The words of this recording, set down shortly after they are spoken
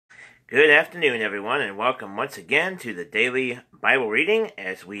Good afternoon, everyone, and welcome once again to the daily Bible reading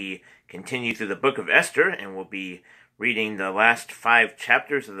as we continue through the book of Esther, and we'll be reading the last 5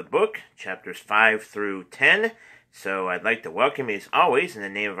 chapters of the book, chapters 5 through 10. So I'd like to welcome you, as always, in the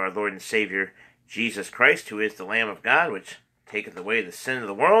name of our Lord and Savior, Jesus Christ, who is the Lamb of God, which taketh away the sin of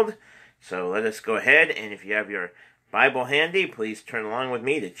the world. So let us go ahead, and if you have your Bible handy, please turn along with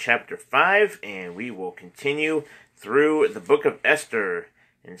me to chapter 5, and we will continue through the book of Esther.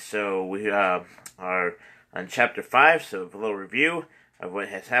 And so we are on chapter 5, so a little review of what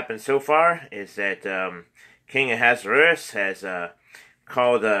has happened so far is that King Ahasuerus has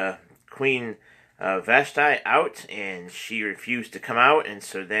called Queen Vashti out, and she refused to come out, and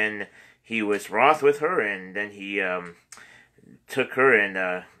so then he was wroth with her, and then he took her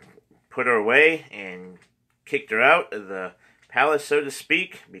and put her away and kicked her out of the palace, so to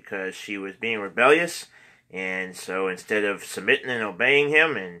speak, because she was being rebellious. And so instead of submitting and obeying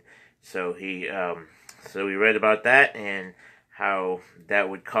him, and so we read about that and how that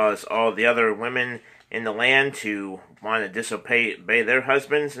would cause all the other women in the land to want to disobey their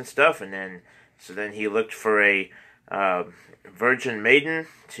husbands and stuff. And then he looked for a virgin maiden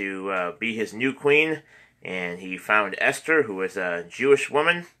to be his new queen, and he found Esther, who was a Jewish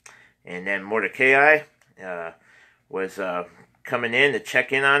woman, and then Mordecai was coming in to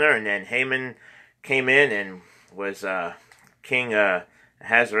check in on her, and then Haman came in and was King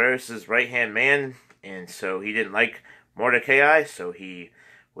Ahasuerus' right-hand man, and so he didn't like Mordecai, so he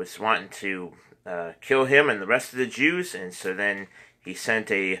was wanting to kill him and the rest of the Jews, and so then he sent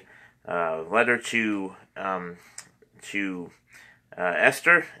a letter to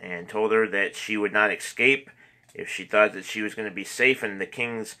Esther and told her that she would not escape if she thought that she was going to be safe in the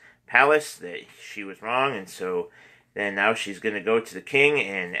king's palace, that she was wrong, and so then now she's going to go to the king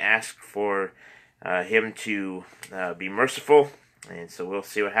and ask for him to be merciful, and so we'll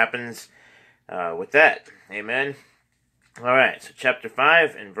see what happens with that. Amen. Alright, so chapter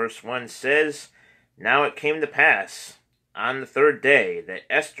 5 and verse 1 says, "Now it came to pass on the 3rd day that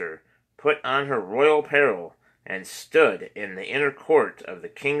Esther put on her royal apparel and stood in the inner court of the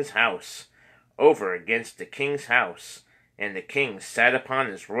king's house, over against the king's house, and the king sat upon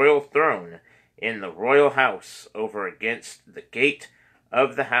his royal throne in the royal house, over against the gate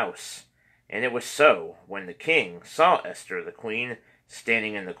of the house. And it was so, when the king saw Esther the queen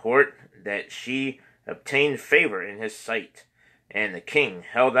standing in the court, that she obtained favor in his sight. And the king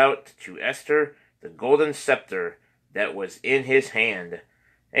held out to Esther the golden scepter that was in his hand."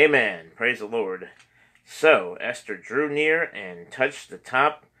 Amen. Praise the Lord. "So Esther drew near and touched the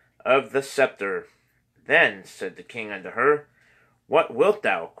top of the scepter. Then said the king unto her, What wilt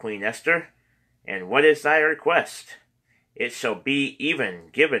thou, Queen Esther? And what is thy request? It shall be even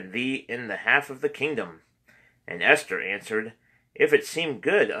given thee in the half of the kingdom. And Esther answered, If it seem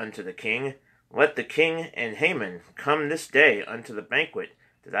good unto the king, let the king and Haman come this day unto the banquet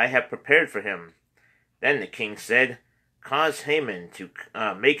that I have prepared for him. Then the king said, Cause Haman to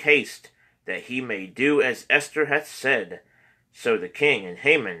make haste, that he may do as Esther hath said. So the king and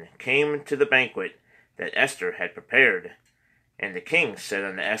Haman came to the banquet that Esther had prepared. And the king said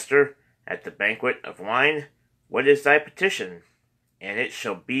unto Esther at the banquet of wine, What is thy petition? And it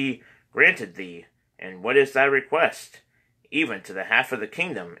shall be granted thee. And what is thy request? Even to the half of the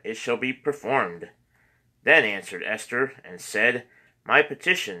kingdom it shall be performed. Then answered Esther, and said, My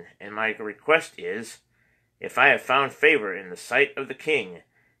petition and my request is, if I have found favor in the sight of the king,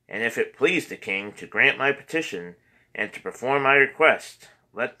 and if it please the king to grant my petition, and to perform my request,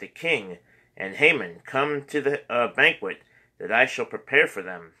 let the king and Haman come to the banquet that I shall prepare for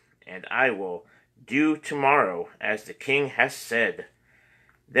them, and I will do tomorrow as the king has said.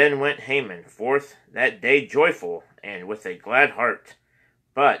 Then went Haman forth that day joyful, and with a glad heart.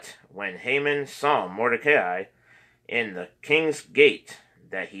 But when Haman saw Mordecai in the king's gate,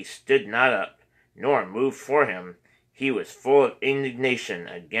 that he stood not up, nor moved for him, he was full of indignation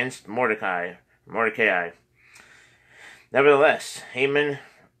against Mordecai. Nevertheless, Haman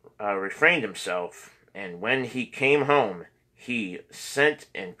refrained himself, and when he came home, he sent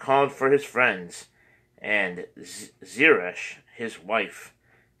and called for his friends, and Zeresh his wife.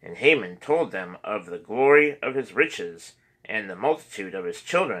 And Haman told them of the glory of his riches, and the multitude of his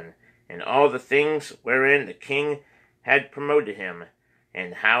children, and all the things wherein the king had promoted him,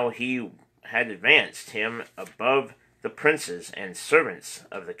 and how he had advanced him above the princes and servants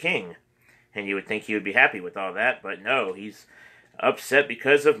of the king. And you would think he would be happy with all that, but no, he's upset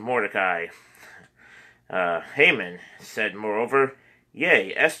because of Mordecai. Haman said moreover,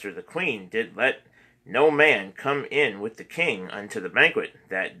 Yea, Esther the queen did let no man come in with the king unto the banquet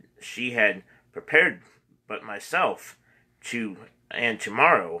that she had prepared but myself, and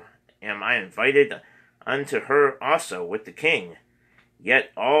tomorrow am I invited unto her also with the king.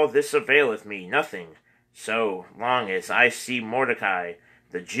 Yet all this availeth me nothing, so long as I see Mordecai,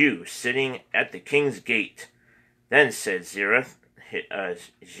 the Jew, sitting at the king's gate. Then said Zereth,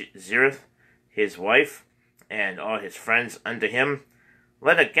 his wife, and all his friends unto him,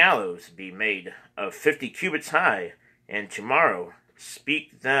 Let a gallows be made of 50 cubits high, and tomorrow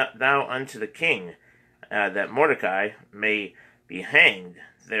speak thou unto the king, that Mordecai may be hanged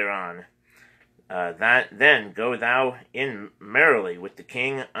thereon. Then go thou in merrily with the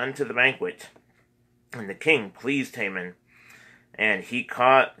king unto the banquet. And the king pleased Haman, and he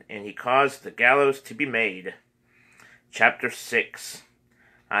caused the gallows to be made. Chapter 6.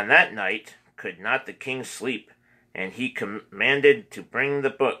 On that night could not the king sleep, and he commanded to bring the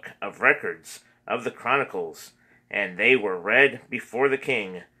book of records of the chronicles, and they were read before the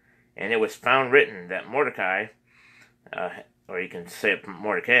king. And it was found written that Mordecai, or you can say it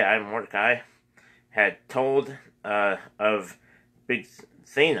Mordecai, had told of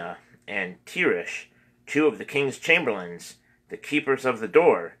Bigthana and Teresh, two of the king's chamberlains, the keepers of the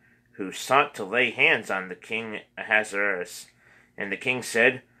door, who sought to lay hands on the king Ahasuerus. And the king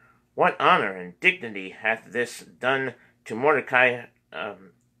said, What honor and dignity hath this done to Mordecai?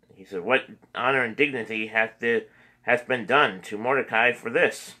 He said, What honor and dignity hath been done to Mordecai for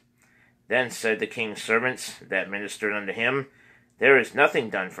this? Then said the king's servants that ministered unto him, There is nothing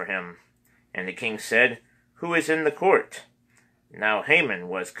done for him. And the king said, Who is in the court? Now Haman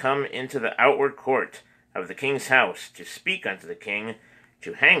was come into the outward court of the king's house to speak unto the king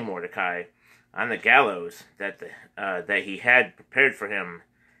to hang Mordecai on the gallows that he had prepared for him.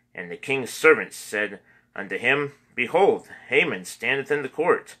 And the king's servants said unto him, Behold, Haman standeth in the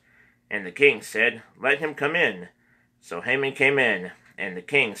court. And the king said, Let him come in. So Haman came in, and the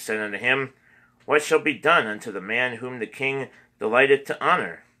king said unto him, What shall be done unto the man whom the king delighteth to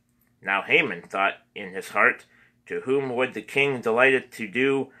honor? Now Haman thought in his heart, To whom would the king delighteth to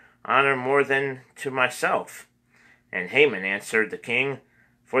do honor more than to myself? And Haman answered the king,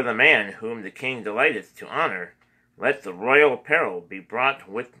 For the man whom the king delighteth to honor, let the royal apparel be brought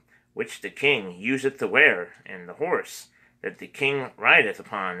with which the king useth to wear, and the horse that the king rideth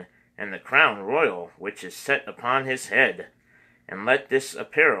upon, and the crown royal which is set upon his head. And let this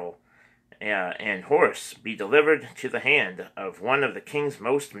apparel and horse be delivered to the hand of one of the king's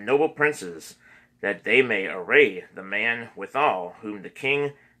most noble princes, that they may array the man withal whom the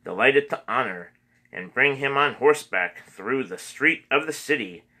king delighteth to honor, and bring him on horseback through the street of the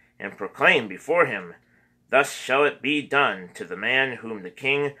city, and proclaim before him, Thus shall it be done to the man whom the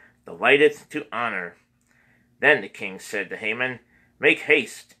king delighteth to honor. Then the king said to Haman, Make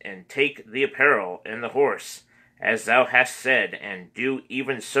haste, and take the apparel and the horse, as thou hast said, and do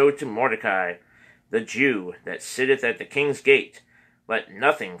even so to Mordecai, the Jew, that sitteth at the king's gate. Let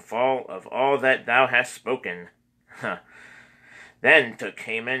nothing fall of all that thou hast spoken. Then took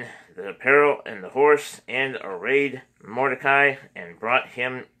Haman the apparel and the horse, and arrayed Mordecai, and brought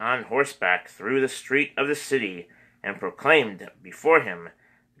him on horseback through the street of the city, and proclaimed before him,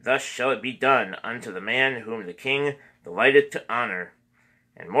 Thus shall it be done unto the man whom the king delighteth to honor.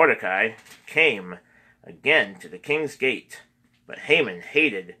 And Mordecai came again to the king's gate, but Haman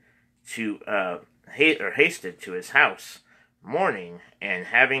hasted to his house, mourning and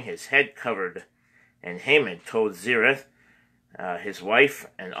having his head covered. And Haman told Zereth, his wife,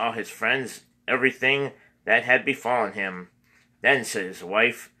 and all his friends everything that had befallen him. Then said his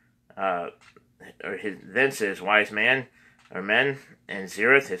wife, then said his wise men, and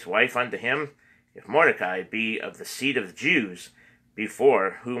Zereth his wife unto him, If Mordecai be of the seed of the Jews,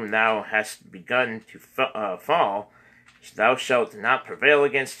 before whom thou hast begun to fall, thou shalt not prevail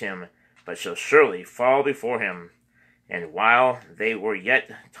against him, but shalt surely fall before him. And while they were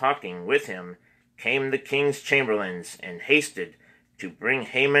yet talking with him, came the king's chamberlains, and hasted to bring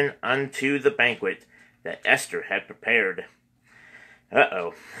Haman unto the banquet that Esther had prepared.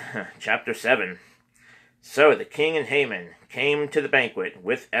 Chapter 7. So the king and Haman came to the banquet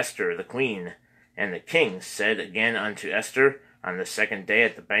with Esther the queen. And the king said again unto Esther on the second day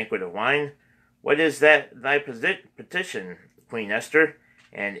at the banquet of wine, What is that thy petition, Queen Esther?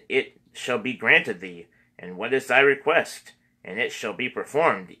 And it shall be granted thee. And what is thy request? And it shall be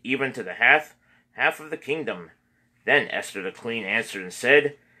performed, even to the half of the kingdom. Then Esther the queen answered and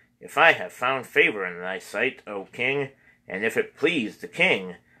said, If I have found favor in thy sight, O king, and if it please the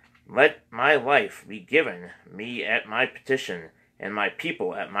king, let my life be given me at my petition, and my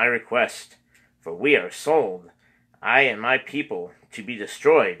people at my request. For we are sold, I and my people, to be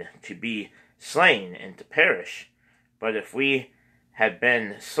destroyed, to be slain, and to perish. But if we had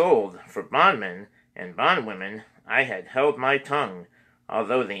been sold for bondmen and bondwomen, I had held my tongue,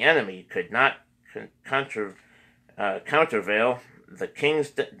 although the enemy could not countervail the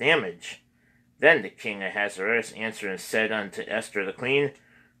king's damage. Then the king Ahasuerus answered and said unto Esther the queen,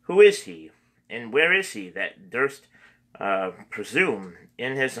 Who is he, and where is he that durst presume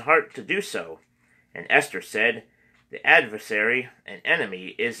in his heart to do so? And Esther said, The adversary and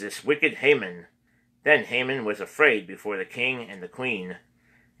enemy is this wicked Haman. Then Haman was afraid before the king and the queen.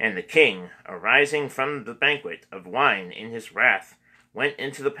 And the king, arising from the banquet of wine in his wrath, went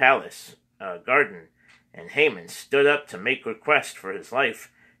into the palace garden. And Haman stood up to make request for his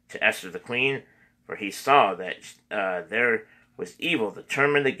life to Esther the queen, for he saw that there was evil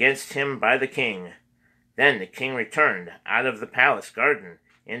determined against him by the king. Then the king returned out of the palace garden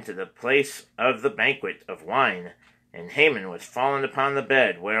into the place of the banquet of wine, and Haman was fallen upon the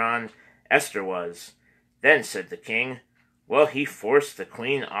bed whereon Esther was. Then said the king, Will he force the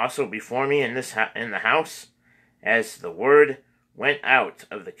queen also before me in the house? As the word went out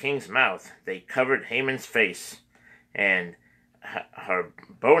of the king's mouth, they covered Haman's face. And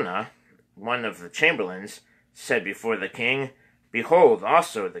Harbona, one of the chamberlains, said before the king, Behold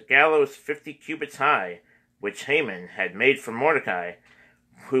also the gallows 50 cubits high, which Haman had made for Mordecai,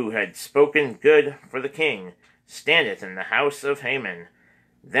 who had spoken good for the king, standeth in the house of Haman.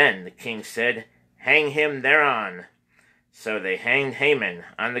 Then the king said, Hang him thereon. So they hanged Haman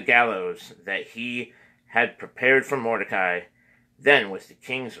on the gallows that he had prepared for Mordecai. Then was the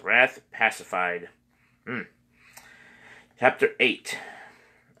king's wrath pacified. Chapter 8.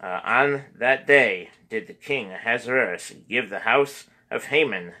 On that day did the king Ahasuerus give the house of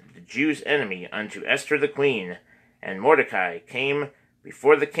Haman, the Jews' enemy, unto Esther the queen. And Mordecai came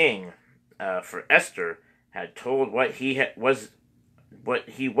before the king, for Esther had told what he was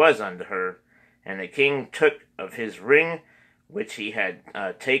unto her. And the king took of his ring, which he had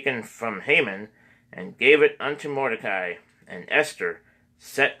taken from Haman, and gave it unto Mordecai. And Esther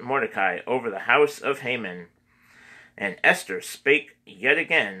set Mordecai over the house of Haman. And Esther spake yet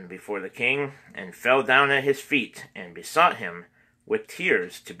again before the king, and fell down at his feet, and besought him with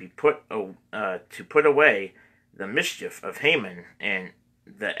tears to put away the mischief of Haman and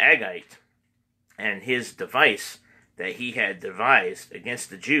the Agagite, and his device that he had devised against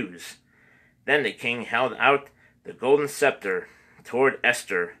the Jews. Then the king held out the golden scepter toward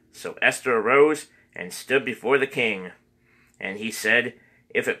Esther. So Esther arose and stood before the king. And he said,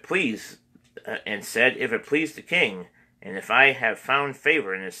 If it please the king, and if I have found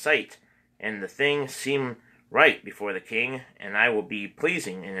favor in his sight, and the thing seem right before the king, and I will be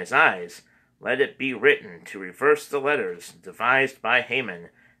pleasing in his eyes, let it be written to reverse the letters devised by Haman,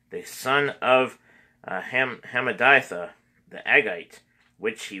 the son of Hammedatha the Agagite,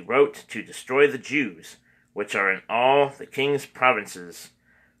 which he wrote to destroy the Jews, which are in all the king's provinces.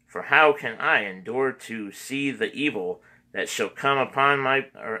 For how can I endure to see the evil that shall come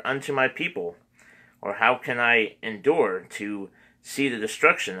unto my people? Or how can I endure to see the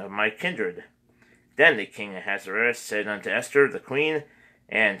destruction of my kindred? Then the king Ahasuerus said unto Esther the queen,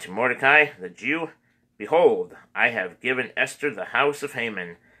 and to Mordecai the Jew, Behold, I have given Esther the house of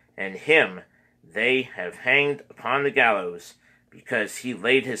Haman, and him they have hanged upon the gallows, because he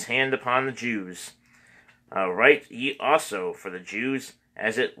laid his hand upon the Jews. Write ye also for the Jews,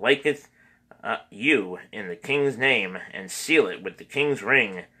 as it liketh you, in the king's name, and seal it with the king's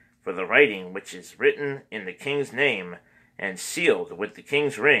ring. For the writing which is written in the king's name, and sealed with the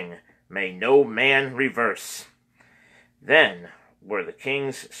king's ring, may no man reverse. Then were the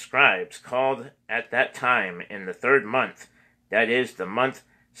king's scribes called at that time in the 3rd month, that is the month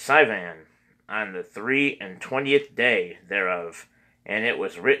Sivan, on the 23 day thereof. And it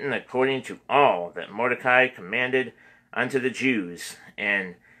was written according to all that Mordecai commanded unto the Jews,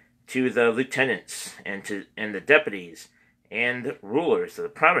 and to the lieutenants, and the deputies, and rulers of the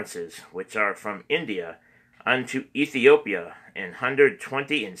provinces which are from India unto Ethiopia,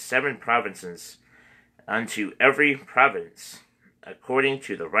 127 provinces, unto every province according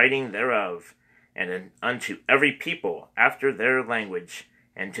to the writing thereof, and unto every people after their language,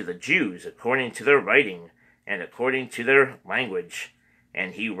 and to the Jews according to their writing, and according to their language.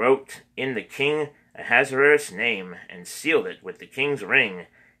 And he wrote in the king Ahasuerus' name, and sealed it with the king's ring,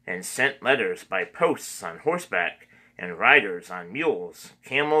 and sent letters by posts on horseback, and riders on mules,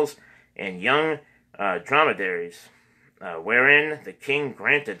 camels, and young dromedaries, wherein the king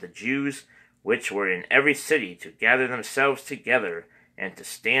granted the Jews which were in every city to gather themselves together, and to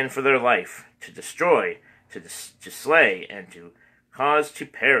stand for their life, to destroy, to slay, and to cause to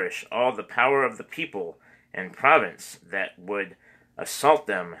perish all the power of the people and province that would assault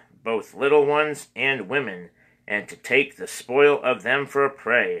them, both little ones and women, and to take the spoil of them for a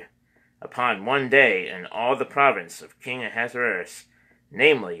prey. Upon one day in all the province of King Ahasuerus,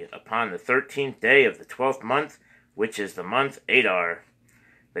 namely, upon the 13th day of the 12th month, which is the month Adar,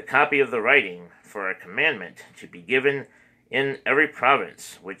 the copy of the writing for a commandment to be given in every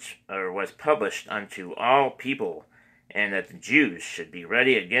province, which was published unto all people, and that the Jews should be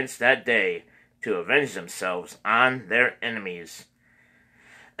ready against that day to avenge themselves on their enemies.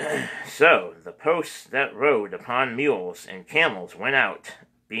 So the posts that rode upon mules and camels went out,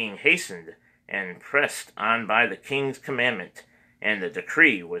 being hastened and pressed on by the king's commandment, and the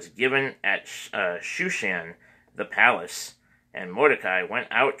decree was given at Shushan the palace. And Mordecai went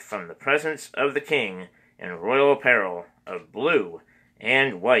out from the presence of the king in royal apparel of blue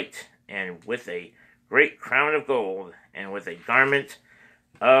and white, and with a great crown of gold, and with a garment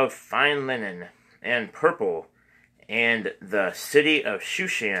of fine linen and purple. And the city of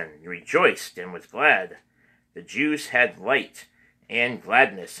Shushan rejoiced and was glad. The Jews had light and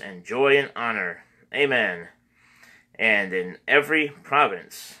gladness and joy and honor. Amen. And in every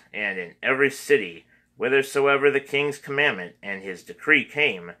province and in every city, whithersoever the king's commandment and his decree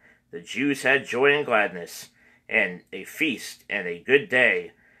came, the Jews had joy and gladness, and a feast and a good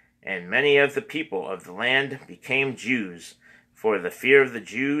day. And many of the people of the land became Jews, for the fear of the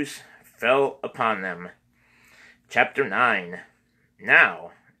Jews fell upon them. Chapter 9.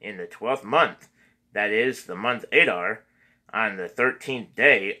 Now, in the 12th month, that is, the month Adar, on the 13th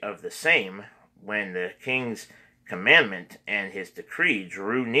day of the same, when the king's commandment and his decree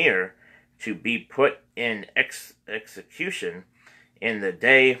drew near to be put in execution, in the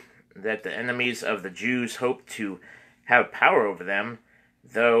day that the enemies of the Jews hoped to have power over them,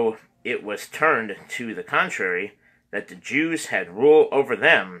 though it was turned to the contrary, that the Jews had rule over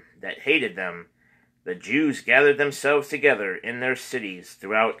them that hated them, the Jews gathered themselves together in their cities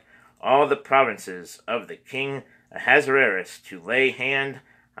throughout all the provinces of the king Ahasuerus to lay hand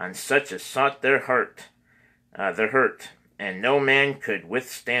on such as sought their hurt, and no man could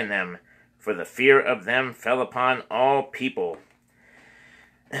withstand them, for the fear of them fell upon all people.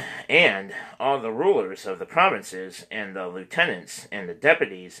 And all the rulers of the provinces, and the lieutenants, and the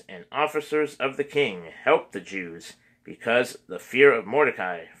deputies, and officers of the king helped the Jews, because the fear of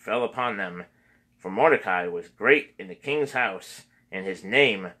Mordecai fell upon them. For Mordecai was great in the king's house, and his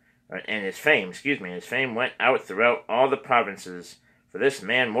fame went out throughout all the provinces. For this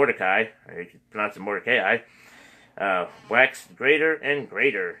man Mordecai, or you could pronounce it Mordecai, waxed greater and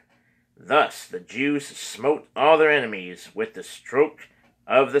greater. Thus the Jews smote all their enemies with the stroke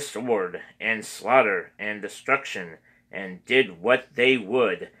of the sword, and slaughter, and destruction, and did what they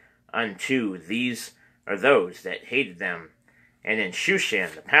would unto these or those that hated them. And in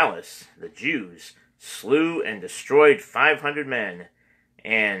Shushan the palace the Jews slew and destroyed 500 men,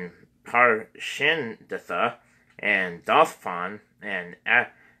 and Parshendatha, and Dalphon, and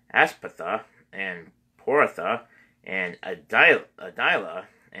Aspatha, and Poratha, and Adilah,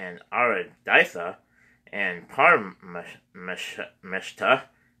 and Araditha, and Parmeshta,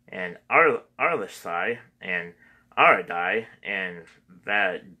 and Arlisai, and Aradai, and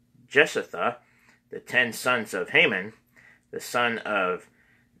Vajeshatha, the 10 sons of Haman, the son of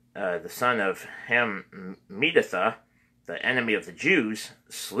Hammedatha, the enemy of the Jews,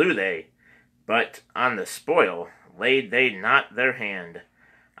 slew they, but on the spoil laid they not their hand.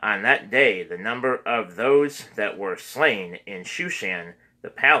 On that day the number of those that were slain in Shushan the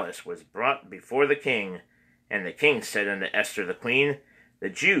palace was brought before the king. And the king said unto Esther the queen, The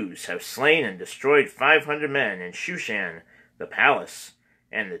Jews have slain and destroyed 500 men in Shushan the palace,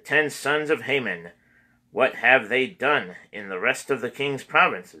 and the 10 sons of Haman. What have they done in the rest of the king's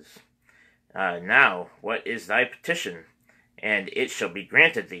provinces? Now, what is thy petition? And it shall be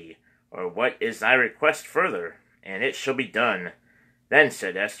granted thee. Or what is thy request further? And it shall be done. Then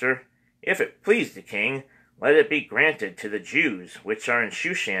said Esther, If it please the king, let it be granted to the Jews which are in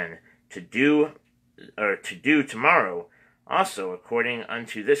Shushan to do tomorrow, also according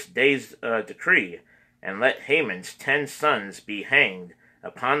unto this day's decree, and let Haman's 10 sons be hanged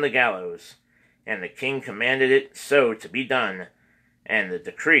upon the gallows. And the king commanded it so to be done, and the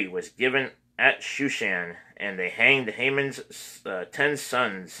decree was given at Shushan, and they hanged Haman's 10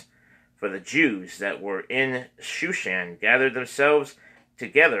 sons. For the Jews that were in Shushan gathered themselves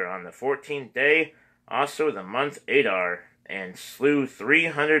together on the 14th day, also the month Adar, and slew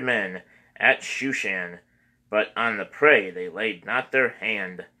 300 men at Shushan, but on the prey they laid not their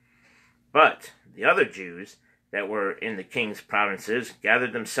hand. But the other Jews that were in the king's provinces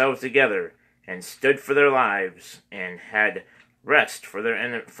gathered themselves together, and stood for their lives, and had rest from their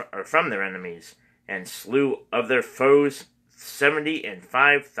enemies, and slew of their foes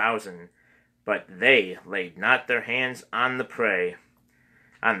 75,000, but they laid not their hands on the prey.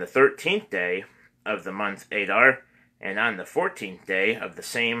 On the 13th day of the month Adar, And on the 14th day of the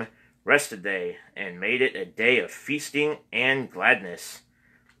same rested they, and made it a day of feasting and gladness.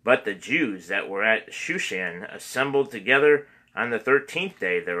 But the Jews that were at Shushan assembled together on the 13th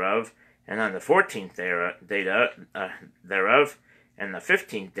day thereof, and on the 14th day thereof, and the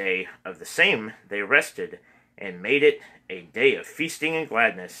 15th day of the same they rested, and made it a day of feasting and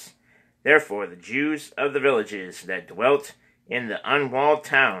gladness. Therefore the Jews of the villages that dwelt in the unwalled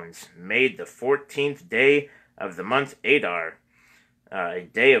towns made the 14th day of the month Adar a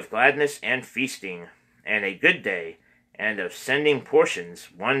day of gladness and feasting, and a good day, and of sending portions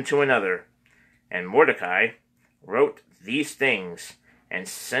one to another. And Mordecai wrote these things, and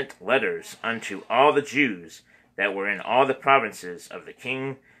sent letters unto all the Jews that were in all the provinces of the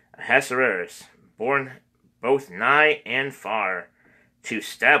king Ahasuerus, born both nigh and far, to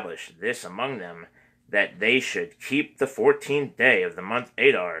establish this among them, that they should keep the 14th day of the month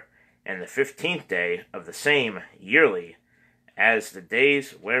Adar, and the 15th day of the same yearly, as the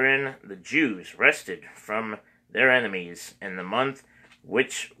days wherein the Jews rested from their enemies, in the month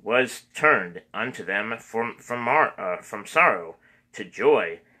which was turned unto them from sorrow to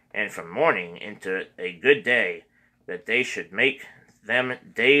joy, and from mourning into a good day, that they should make them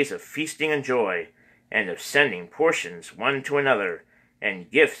days of feasting and joy, and of sending portions one to another, and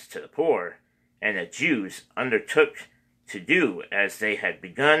gifts to the poor. And the Jews undertook to do as they had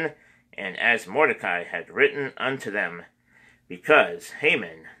begun, and as Mordecai had written unto them, because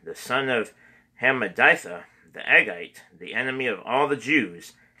Haman, the son of Hammedatha, the Agagite, the enemy of all the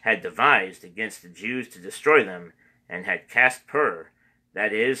Jews, had devised against the Jews to destroy them, and had cast pur,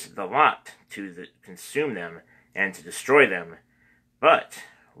 that is, the lot, to consume them, and to destroy them. But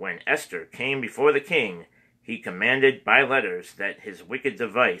when Esther came before the king, he commanded by letters that his wicked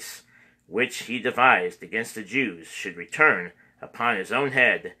device, which he devised against the Jews, should return upon his own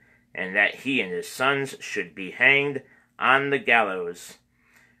head, and that he and his sons should be hanged on the gallows.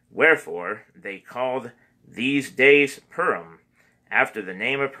 Wherefore they called these days Purim, after the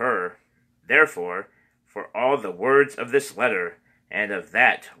name of Hur. Therefore, for all the words of this letter, and of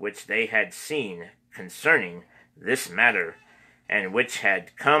that which they had seen concerning this matter, and which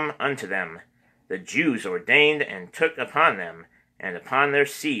had come unto them, the Jews ordained and took upon them, and upon their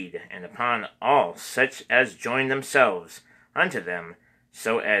seed, and upon all such as joined themselves unto them,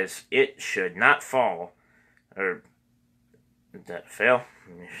 so as it should not fall, or that fail.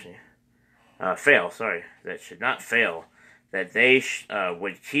 Let me see. That should not fail, that they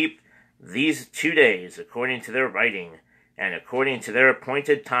would keep these 2 days according to their writing, and according to their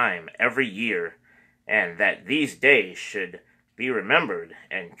appointed time every year, and that these days should be remembered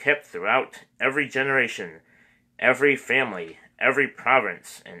and kept throughout every generation, every family, every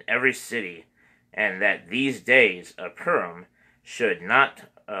province, and every city, and that these days of Purim should not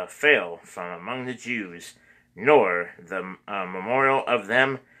fail from among the Jews, nor the memorial of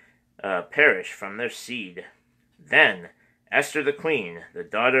them perish from their seed. Then Esther the queen, the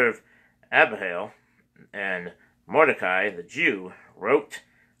daughter of Abihail, and Mordecai the Jew, wrote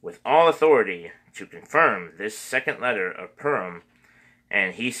with all authority to confirm this second letter of Purim,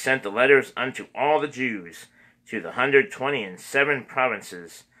 and he sent the letters unto all the Jews, to the 127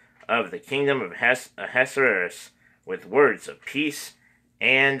 provinces of the kingdom of Ahasuerus, with words of peace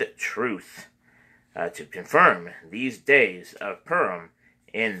and truth, to confirm these days of Purim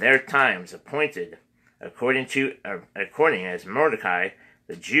in their times appointed, according as Mordecai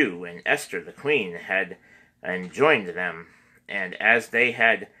the Jew and Esther the queen had enjoined them, and as they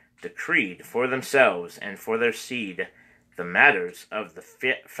had decreed for themselves and for their seed the matters of the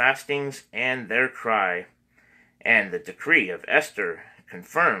fastings and their cry. And the decree of Esther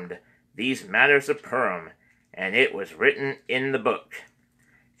confirmed these matters of Purim, and it was written in the book.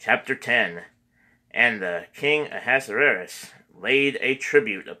 Chapter 10. And the king Ahasuerus laid a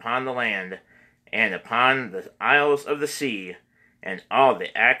tribute upon the land, and upon the isles of the sea, and all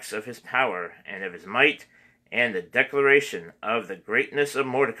the acts of his power, and of his might, and the declaration of the greatness of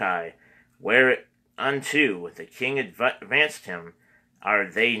Mordecai, whereunto the king advanced him. Are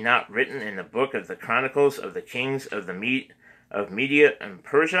they not written in the book of the chronicles of the kings of Media and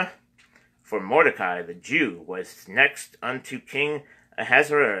Persia? For Mordecai the Jew was next unto King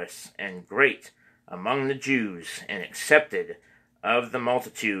Ahasuerus, and great among the Jews, and accepted of the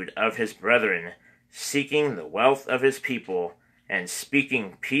multitude of his brethren, seeking the wealth of his people, and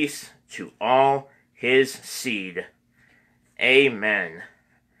speaking peace to all his seed. Amen.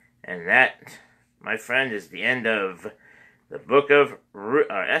 And that, my friend, is the end of the book of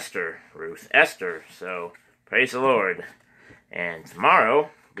Esther. So, praise the Lord. And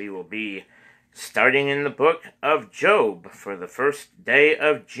tomorrow, we will be starting in the book of Job for the first day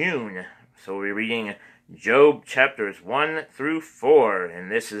of June. So we're reading Job chapters 1 through 4.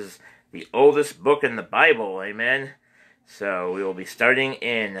 And this is the oldest book in the Bible. Amen. So we will be starting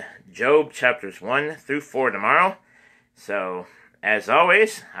in Job chapters 1 through 4 tomorrow. So, as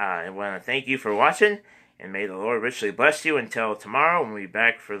always, I want to thank you for watching, and may the Lord richly bless you until tomorrow when we'll be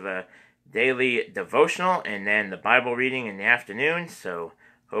back for the daily devotional and then the Bible reading in the afternoon. So,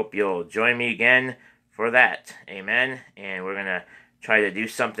 hope you'll join me again for that. Amen. And we're going to try to do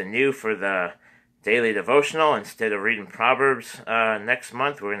something new for the daily devotional. Instead of reading Proverbs next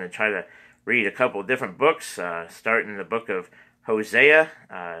month, we're going to try to read a couple different books, starting the book of Hosea,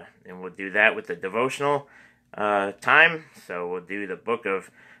 and we'll do that with the devotional time. So we'll do the book of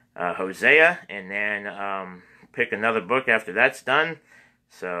Hosea, and then pick another book after that's done.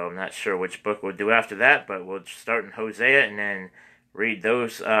 So I'm not sure which book we'll do after that, but we'll start in Hosea and then read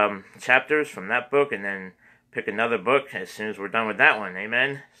those chapters from that book, and then pick another book as soon as we're done with that one.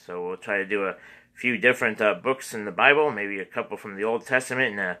 Amen. So we'll try to do a few different books in the Bible, maybe a couple from the Old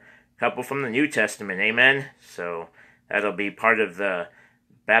Testament and a couple from the New Testament. Amen. So that'll be part of the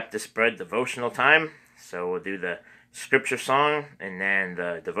Baptist Bread devotional time. So we'll do the scripture song, and then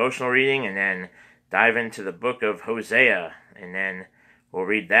the devotional reading, and then dive into the book of Hosea, and then we'll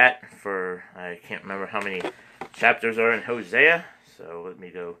read that for, I can't remember how many chapters are in Hosea, so let me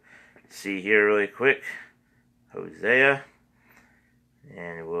go see here really quick. Hosea,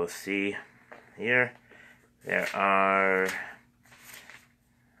 and we'll see here, there are, let's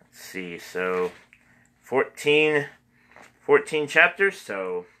see, so 14 chapters,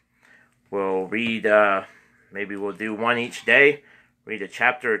 so we'll read, maybe we'll do one each day, read a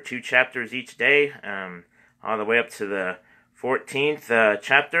chapter or 2 chapters each day, all the way up to the 14th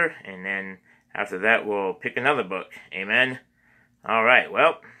chapter, and then after that we'll pick another book. Amen. Alright,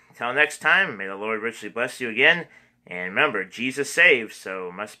 well, until next time, may the Lord richly bless you again, and remember, Jesus saves,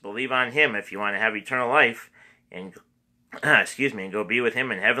 so must believe on Him if you want to have eternal life, and, and go be with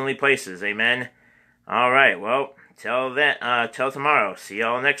Him in heavenly places. Amen. Alright, well, till tomorrow. See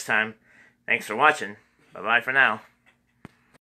y'all next time. Thanks for watching. Bye-bye for now.